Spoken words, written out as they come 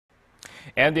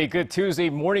And a good Tuesday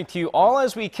morning to you all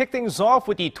as we kick things off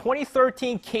with the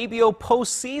 2013 KBO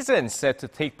Post season set to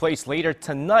take place later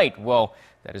tonight. Well,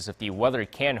 that is if the weather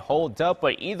can hold up,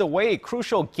 but either way, a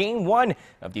crucial Game 1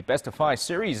 of the best-of-5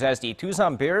 series as the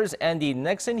Doosan Bears and the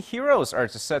Nexen Heroes are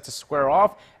set to square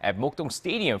off at Mokdong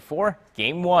Stadium for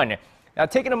Game 1. Now,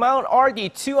 taking them out are the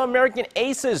two American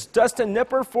aces, Dustin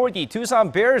Nipper for the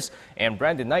Doosan Bears and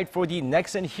Brandon Knight for the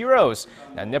Nexen Heroes.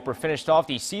 Now, Nipper finished off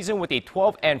the season with a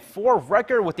 12-4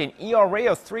 record with an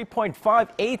ERA of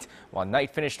 3.58, while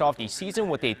Knight finished off the season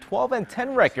with a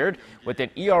 12-10 record with an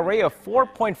ERA of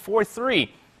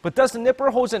 4.43. But Dustin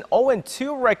Nipper holds an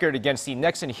 0-2 record against the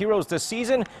Nexen Heroes this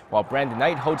season, while Brandon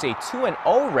Knight holds a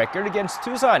 2-0 record against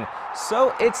Doosan.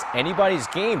 So it's anybody's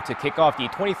game to kick off the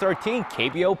 2013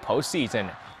 KBO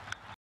postseason.